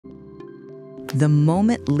The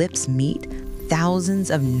moment lips meet, thousands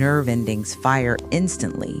of nerve endings fire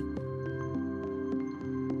instantly.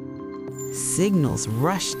 Signals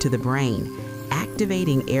rush to the brain,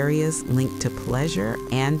 activating areas linked to pleasure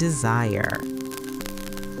and desire.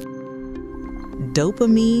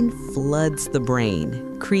 Dopamine floods the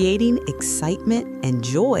brain, creating excitement and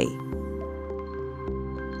joy.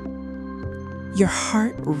 Your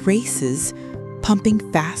heart races, pumping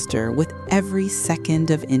faster with every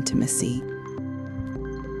second of intimacy.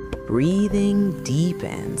 Breathing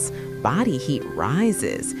deepens, body heat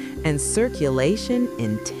rises, and circulation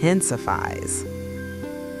intensifies.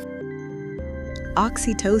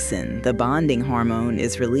 Oxytocin, the bonding hormone,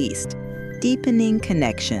 is released, deepening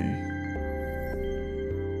connection.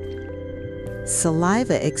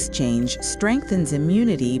 Saliva exchange strengthens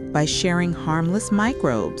immunity by sharing harmless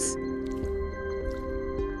microbes.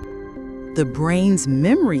 The brain's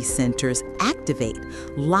memory centers activate,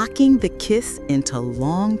 locking the kiss into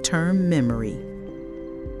long-term memory.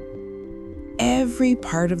 Every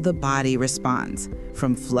part of the body responds,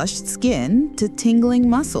 from flushed skin to tingling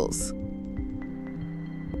muscles.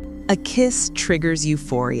 A kiss triggers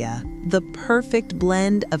euphoria, the perfect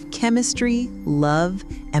blend of chemistry, love,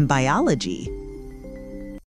 and biology.